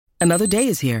Another day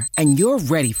is here, and you're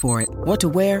ready for it. What to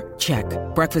wear? Check.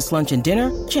 Breakfast, lunch, and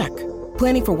dinner? Check.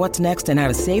 Planning for what's next and how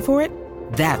to save for it?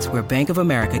 That's where Bank of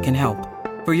America can help.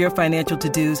 For your financial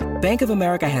to-dos, Bank of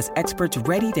America has experts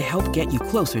ready to help get you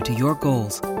closer to your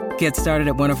goals. Get started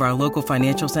at one of our local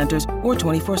financial centers or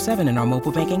 24/7 in our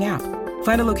mobile banking app.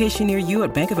 Find a location near you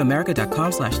at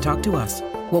bankofamerica.com/talktous.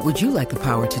 What would you like the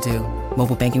power to do?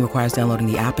 Mobile banking requires downloading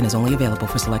the app and is only available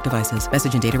for select devices.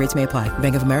 Message and data rates may apply.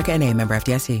 Bank of America N.A., member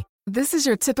FDIC. This is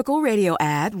your typical radio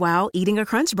ad while eating a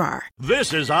Crunch Bar.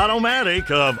 This is Automatic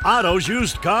of Otto's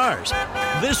Used Cars.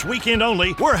 This weekend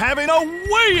only, we're having a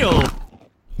whale.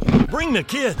 Bring the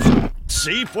kids.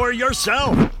 See for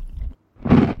yourself.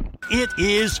 It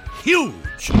is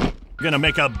huge. Gonna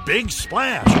make a big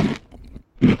splash.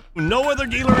 No other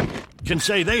dealer can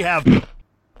say they have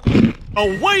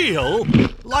a whale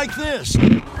like this.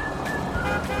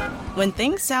 When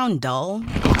things sound dull,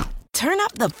 turn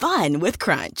up the fun with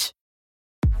Crunch.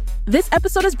 This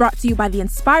episode is brought to you by the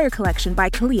Inspire Collection by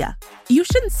Kalia. You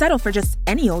shouldn't settle for just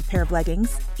any old pair of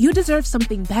leggings. You deserve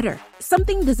something better,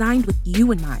 something designed with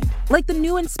you in mind, like the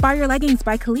new Inspire leggings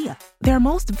by Kalia. Their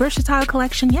most versatile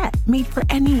collection yet, made for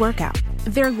any workout.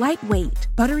 They're lightweight,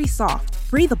 buttery soft,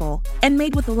 breathable, and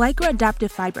made with Lycra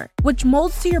adaptive fiber, which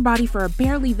molds to your body for a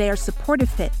barely there supportive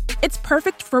fit. It's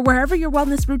perfect for wherever your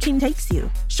wellness routine takes you.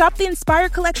 Shop the Inspire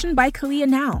Collection by Kalia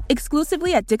now,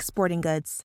 exclusively at Dick's Sporting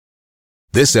Goods.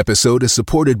 This episode is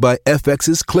supported by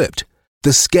FX's Clipped,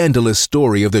 the scandalous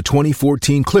story of the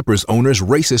 2014 Clippers owner's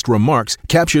racist remarks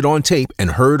captured on tape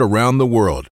and heard around the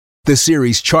world. The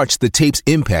series charts the tape's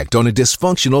impact on a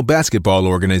dysfunctional basketball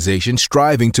organization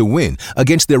striving to win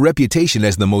against their reputation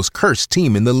as the most cursed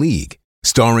team in the league.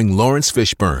 Starring Lawrence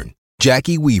Fishburne,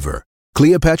 Jackie Weaver,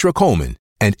 Cleopatra Coleman,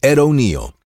 and Ed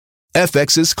O'Neill.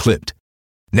 FX's Clipped.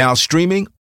 Now streaming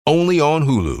only on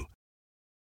Hulu.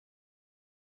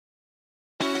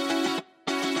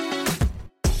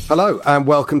 Hello and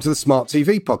welcome to the Smart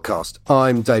TV podcast.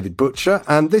 I'm David Butcher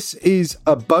and this is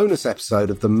a bonus episode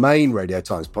of the main Radio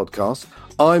Times podcast.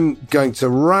 I'm going to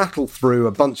rattle through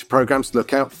a bunch of programmes to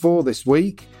look out for this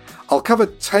week. I'll cover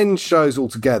 10 shows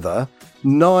altogether,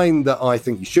 9 that I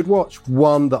think you should watch,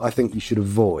 1 that I think you should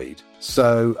avoid.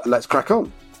 So let's crack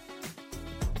on.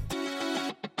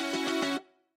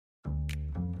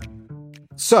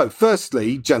 So,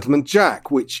 firstly, Gentleman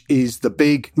Jack, which is the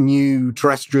big new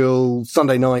terrestrial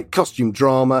Sunday night costume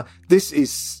drama. This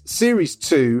is series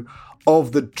 2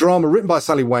 of the drama written by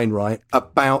Sally Wainwright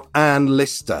about Anne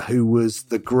Lister, who was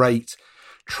the great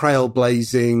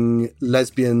trailblazing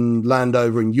lesbian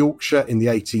landover in Yorkshire in the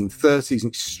 1830s, an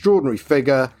extraordinary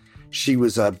figure. She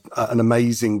was an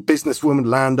amazing businesswoman,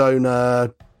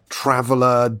 landowner,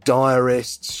 traveller,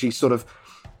 diarist. She sort of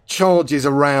charges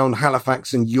around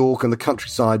Halifax and York and the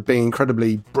countryside, being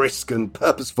incredibly brisk and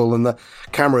purposeful, and the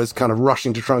camera's kind of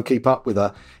rushing to try and keep up with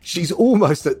her. She's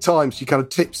almost, at times, she kind of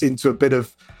tips into a bit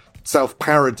of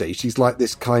self-parody. She's like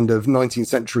this kind of 19th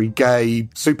century gay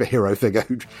superhero figure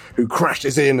who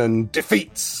crashes in and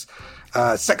defeats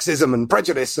sexism and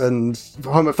prejudice and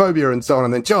homophobia and so on,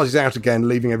 and then charges out again,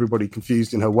 leaving everybody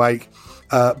confused in her wake.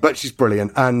 But she's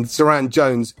brilliant. And Saran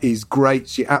Jones is great.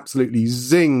 She absolutely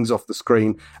zings off the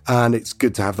screen, and it's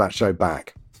good to have that show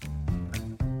back.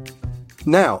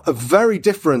 Now, a very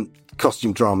different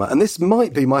costume drama, and this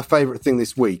might be my favourite thing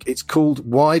this week. It's called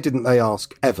Why Didn't They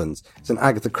Ask Evans? It's an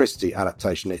Agatha Christie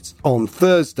adaptation. It's on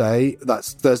Thursday,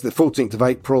 that's Thursday the 14th of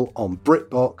April on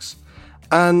BritBox.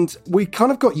 And we kind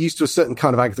of got used to a certain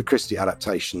kind of Agatha Christie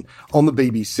adaptation on the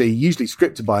BBC, usually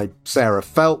scripted by Sarah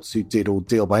Phelps, who did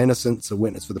Ordeal by Innocence, A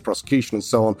Witness for the Prosecution and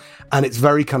so on. And it's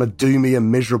very kind of doomy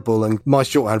and miserable, and my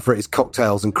shorthand for it is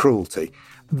cocktails and cruelty.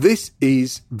 This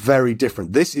is very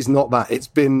different. This is not that. It's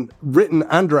been written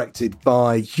and directed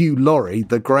by Hugh Laurie,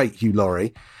 the great Hugh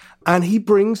Laurie, and he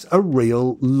brings a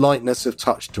real lightness of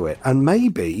touch to it. And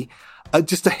maybe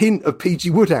just a hint of P.G.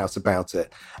 Wodehouse about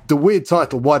it. The weird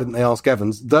title, Why Didn't They Ask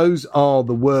Evans? Those are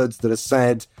the words that are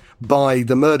said by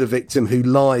the murder victim who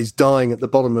lies dying at the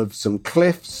bottom of some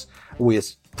cliffs. We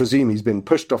presume he's been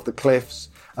pushed off the cliffs.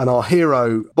 And our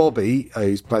hero, Bobby,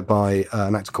 who's played by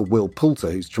an actor called Will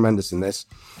Poulter, who's tremendous in this,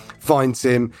 finds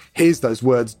him, hears those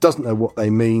words, doesn't know what they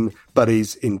mean, but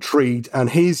is intrigued. And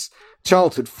his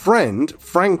childhood friend,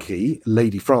 Frankie,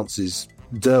 Lady Frances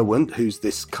Derwent, who's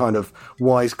this kind of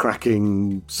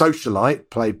wisecracking socialite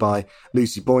played by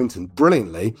Lucy Boynton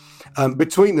brilliantly.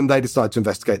 Between them, they decide to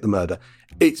investigate the murder.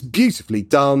 It's beautifully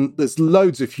done. There's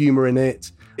loads of humour in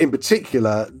it. In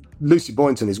particular, Lucy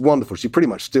Boynton is wonderful. She pretty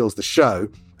much steals the show.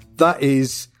 That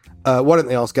is Why Don't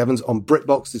They Ask Evans on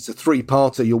BritBox. It's a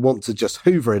 3-parter. You'll want to just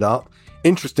hoover it up.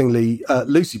 Interestingly,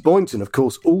 Lucy Boynton, of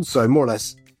course, also more or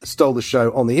less stole the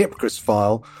show on The Ipcress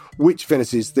File, which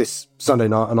finishes this Sunday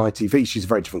night on ITV. She's a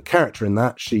very different character in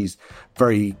that. She's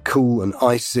very cool and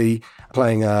icy,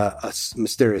 playing a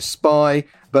mysterious spy.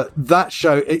 But that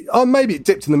show, maybe it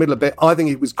dipped in the middle a bit. I think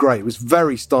it was great. It was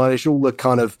very stylish. All the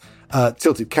kind of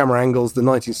tilted camera angles, the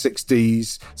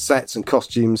 1960s sets and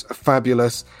costumes are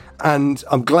fabulous. And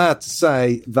I'm glad to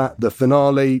say that the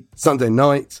finale, Sunday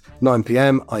night, 9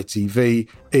 p.m, ITV,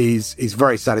 is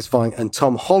very satisfying. And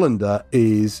Tom Hollander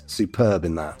is superb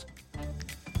in that.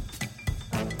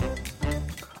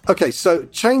 Okay, so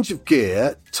change of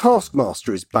gear.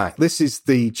 Taskmaster is back. This is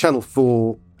the Channel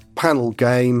 4 panel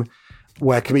game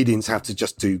where comedians have to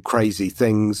just do crazy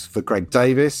things for Greg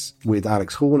Davis with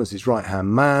Alex Horne as his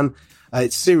right-hand man.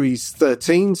 It's series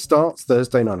 13, starts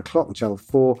Thursday, 9 o'clock on Channel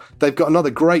 4. They've got another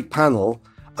great panel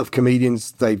of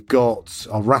comedians. They've got,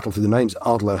 I'll rattle through the names,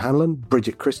 Ardal O'Hanlon,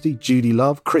 Bridget Christie, Judy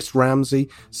Love, Chris Ramsey,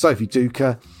 Sophie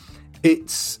Duker.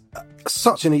 It's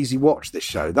such an easy watch, this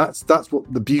show. That's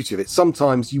what the beauty of it.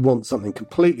 Sometimes you want something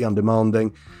completely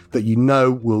undemanding that you know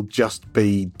will just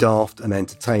be daft and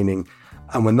entertaining.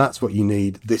 And when that's what you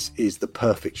need, this is the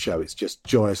perfect show. It's just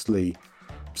joyously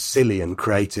silly and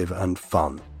creative and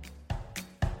fun.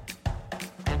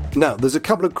 Now, there's a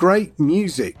couple of great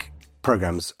music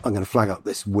programmes I'm going to flag up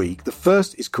this week. The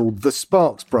first is called The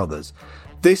Sparks Brothers.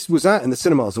 This was out in the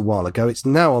cinemas a while ago. It's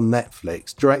now on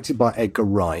Netflix, directed by Edgar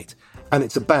Wright. And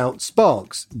it's about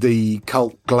Sparks, the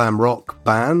cult glam rock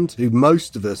band, who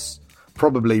most of us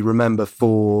probably remember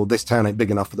for This Town Ain't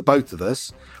Big Enough for the Both of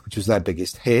Us, which was their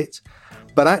biggest hit.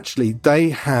 But actually, they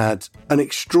had an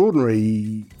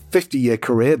extraordinary 50-year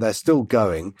career. They're still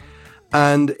going.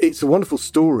 And it's a wonderful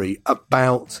story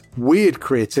about weird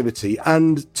creativity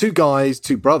and two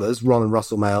brothers, Ron and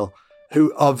Russell Mael,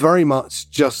 who are very much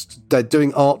they're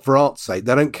doing art for art's sake.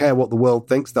 They don't care what the world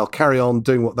thinks. They'll carry on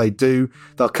doing what they do.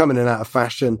 They'll come in and out of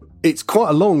fashion. It's quite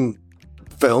a long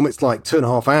film. It's like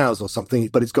 2.5 hours or something,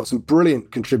 but it's got some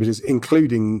brilliant contributors,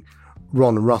 including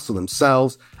Ron and Russell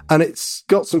themselves. And it's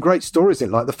got some great stories in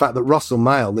it, like the fact that Russell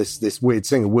Mael, this weird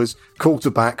singer, was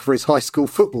quarterback for his high school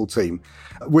football team,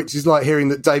 which is like hearing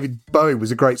that David Bowie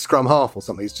was a great scrum half or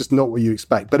something. It's just not what you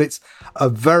expect. But it's a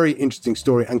very interesting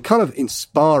story and kind of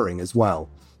inspiring as well.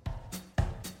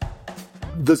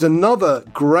 There's another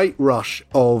great rush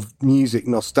of music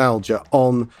nostalgia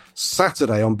on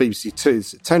Saturday on BBC Two.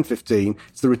 It's at 10:15.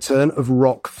 It's the return of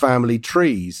Rock Family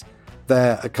Trees.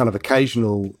 They're a kind of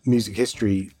occasional music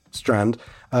history strand.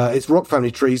 It's Rock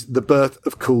Family Trees, The Birth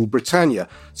of Cool Britannia.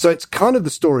 So it's kind of the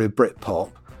story of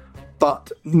Britpop, but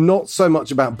not so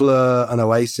much about Blur and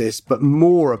Oasis, but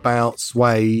more about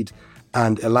Suede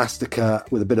and Elastica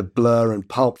with a bit of Blur and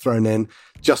Pulp thrown in.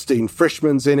 Justine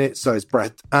Frischmann's in it, so is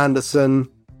Brett Anderson.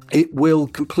 It will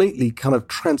completely kind of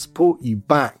transport you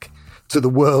back to the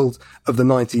world of the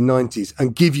 1990s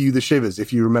and give you the shivers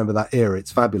if you remember that era.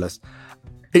 It's fabulous.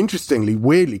 Interestingly,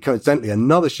 weirdly, coincidentally,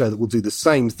 another show that will do the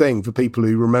same thing for people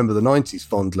who remember the 90s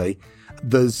fondly.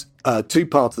 There's a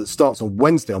two-parter that starts on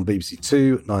Wednesday on BBC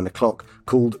Two at 9 o'clock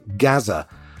called Gaza.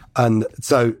 And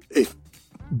so if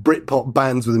Britpop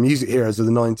bands were the music heroes of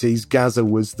the 90s, Gaza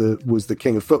was the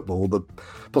king of football,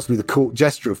 possibly the court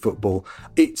jester of football.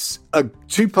 It's a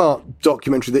two-part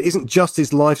documentary that isn't just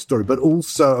his life story, but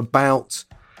also about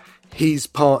his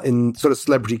part in sort of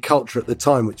celebrity culture at the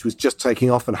time, which was just taking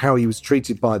off, and how he was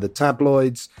treated by the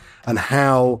tabloids and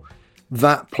how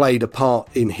that played a part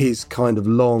in his kind of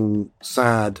long,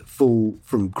 sad fall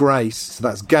from grace. So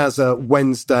that's Gaza,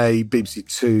 Wednesday, BBC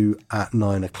Two at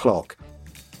 9 o'clock.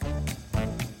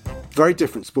 Very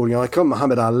different sporting icon,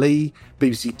 Muhammad Ali.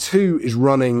 BBC Two is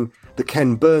running the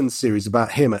Ken Burns series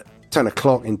about him at 10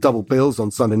 o'clock in double bills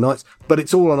on Sunday nights, but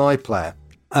it's all on iPlayer.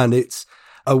 And it's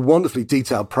a wonderfully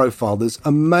detailed profile. There's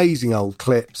amazing old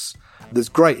clips. There's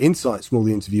great insights from all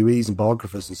the interviewees and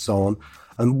biographers and so on,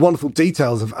 and wonderful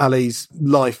details of Ali's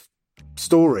life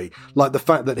story, like the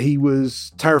fact that he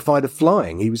was terrified of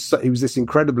flying. He was this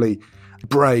incredibly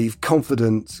brave,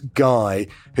 confident guy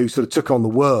who sort of took on the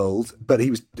world, but he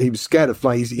was scared of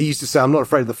flying. He used to say, "I'm not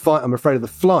afraid of the fight, I'm afraid of the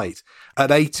flight." At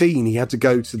 18, he had to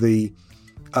go to the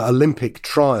Olympic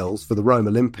trials for the Rome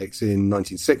Olympics in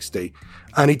 1960,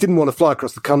 and he didn't want to fly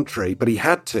across the country, but he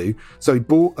had to, so he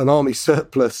bought an army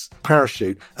surplus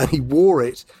parachute and he wore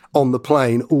it on the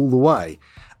plane all the way,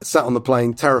 sat on the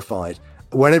plane terrified.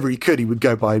 Whenever he could, he would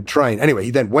go by train. Anyway,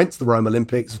 he then went to the Rome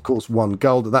Olympics, of course, won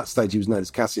gold. At that stage, he was known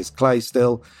as Cassius Clay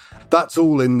still. That's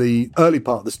all in the early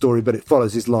part of the story, but it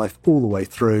follows his life all the way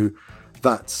through.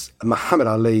 That's Muhammad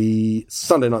Ali,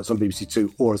 Sunday nights on BBC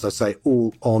Two, or as I say,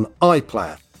 all on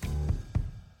iPlayer.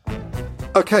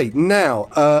 Okay, now,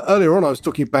 earlier on I was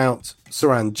talking about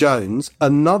Suranne Jones,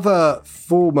 another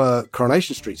former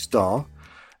Coronation Street star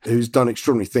who's done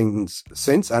extraordinary things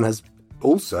since and has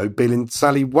also been in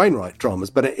Sally Wainwright dramas.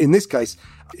 But in this case,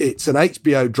 it's an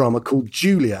HBO drama called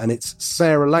Julia, and it's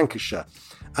Sarah Lancashire.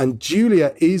 And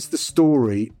Julia is the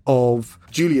story of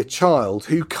Julia Child,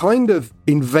 who kind of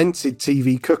invented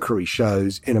TV cookery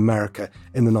shows in America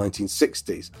in the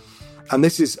 1960s. And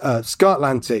this is a Sky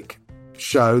Atlantic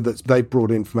show that they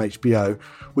brought in from HBO,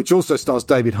 which also stars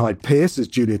David Hyde Pierce as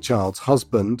Julia Child's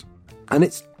husband. And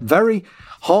it's a very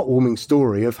heartwarming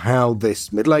story of how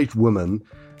this middle-aged woman,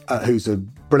 who's a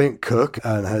brilliant cook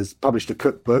and has published a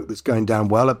cookbook that's going down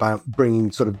well about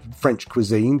bringing sort of French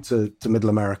cuisine to Middle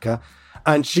America.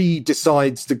 And she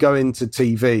decides to go into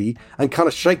TV and kind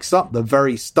of shakes up the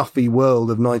very stuffy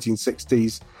world of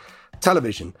 1960s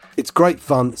television. It's great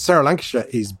fun. Sarah Lancashire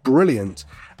is brilliant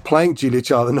playing Julia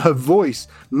Child, and her voice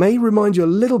may remind you a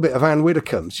little bit of Anne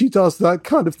Widdecombe. She does that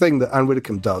kind of thing that Anne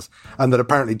Widdecombe does and that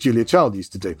apparently Julia Child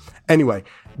used to do. Anyway,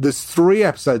 there's 3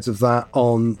 episodes of that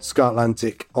on Sky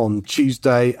Atlantic on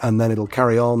Tuesday, and then it'll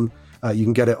carry on. You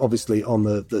can get it obviously on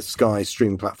the Sky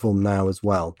streaming platform now as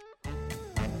well.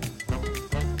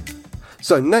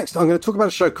 So next, I'm going to talk about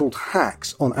a show called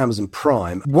Hacks on Amazon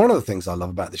Prime. One of the things I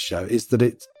love about this show is that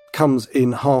it comes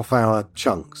in half-hour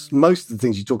chunks. Most of the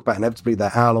things you talk about, inevitably,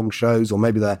 they're hour-long shows, or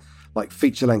maybe they're like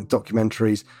feature-length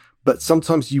documentaries, but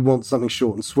sometimes you want something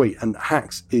short and sweet, and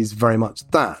Hacks is very much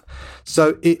that.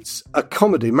 So it's a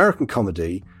comedy, American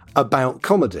comedy, about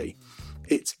comedy.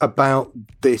 It's about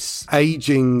this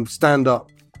aging stand-up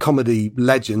comedy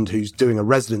legend who's doing a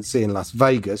residency in Las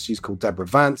Vegas. She's called Deborah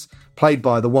Vance, played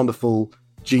by the wonderful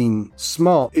Jean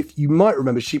Smart. If you might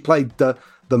remember, she played the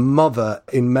mother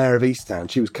in Mayor of Easttown.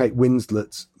 She was Kate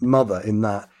Winslet's mother in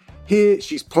that. Here,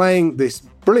 she's playing this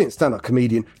brilliant stand-up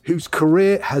comedian whose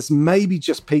career has maybe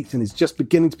just peaked and is just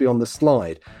beginning to be on the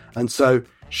slide. And so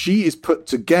she is put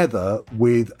together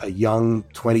with a young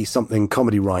 20-something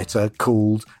comedy writer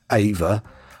called Ava,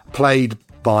 played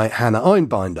by Hannah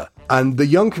Einbinder. And the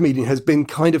young comedian has been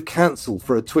kind of cancelled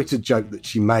for a Twitter joke that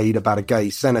she made about a gay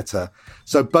senator.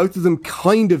 So both of them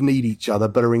kind of need each other,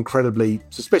 but are incredibly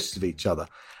suspicious of each other.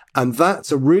 And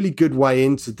that's a really good way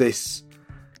into this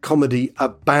comedy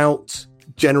about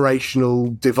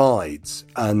generational divides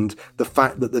and the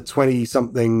fact that the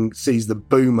 20-something sees the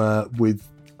boomer with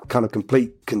kind of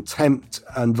complete contempt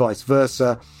and vice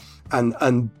versa.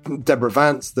 And Deborah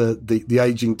Vance, the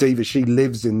aging diva, she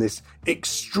lives in this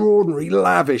extraordinary,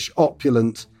 lavish,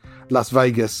 opulent Las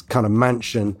Vegas kind of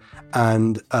mansion,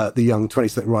 and the young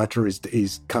 20-something writer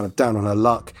is kind of down on her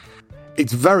luck.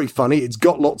 It's very funny. It's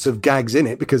got lots of gags in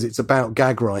it because it's about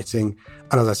gag writing.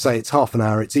 And as I say, it's half an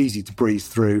hour. It's easy to breeze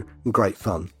through and great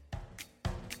fun.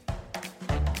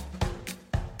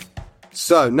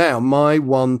 So now my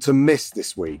one to miss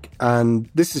this week, and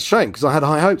this is a shame because I had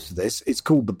high hopes for this. It's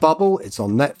called The Bubble. It's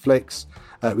on Netflix.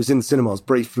 It was in the cinemas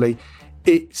briefly.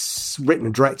 It's written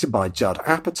and directed by Judd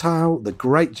Apatow, the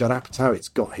great Judd Apatow. It's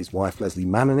got his wife Leslie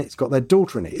Mann in it. It's got their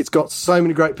daughter in it. It's got so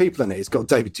many great people in it. It's got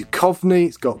David Duchovny.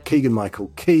 It's got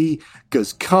Keegan-Michael Key,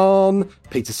 Guz Khan,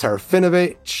 Peter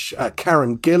Serafinovich,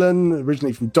 Karen Gillan,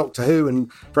 originally from Doctor Who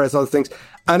and various other things.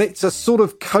 And it's a sort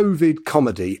of COVID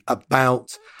comedy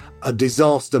about a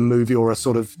disaster movie or a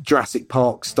sort of Jurassic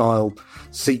Park style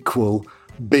sequel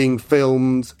being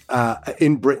filmed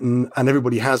in Britain, and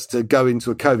everybody has to go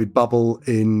into a COVID bubble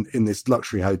in this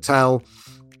luxury hotel.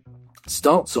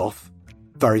 Starts off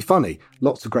very funny.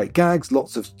 Lots of great gags,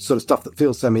 lots of sort of stuff that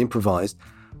feels semi-improvised.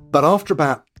 But after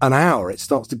about an hour, it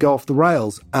starts to go off the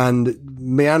rails and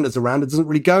meanders around. It doesn't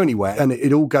really go anywhere, and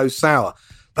it all goes sour.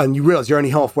 And you realise you're only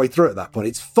halfway through at that point.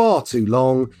 It's far too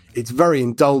long. It's very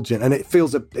indulgent, and it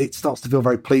starts to feel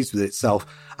very pleased with itself.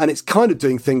 And it's kind of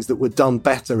doing things that were done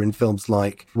better in films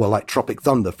like Tropic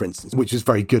Thunder, for instance, which is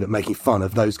very good at making fun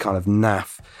of those kind of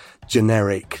naff,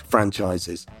 generic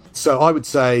franchises. So I would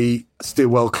say steer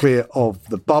well clear of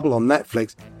The Bubble on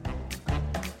Netflix.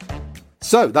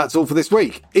 So that's all for this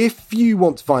week. If you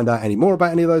want to find out any more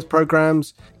about any of those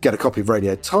programmes, get a copy of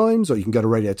Radio Times, or you can go to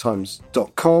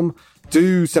radiotimes.com.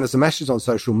 Do send us a message on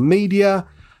social media.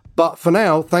 But for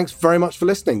now, thanks very much for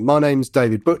listening. My name's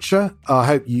David Butcher. I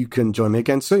hope you can join me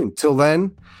again soon. Till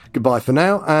then, goodbye for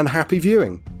now and happy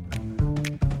viewing.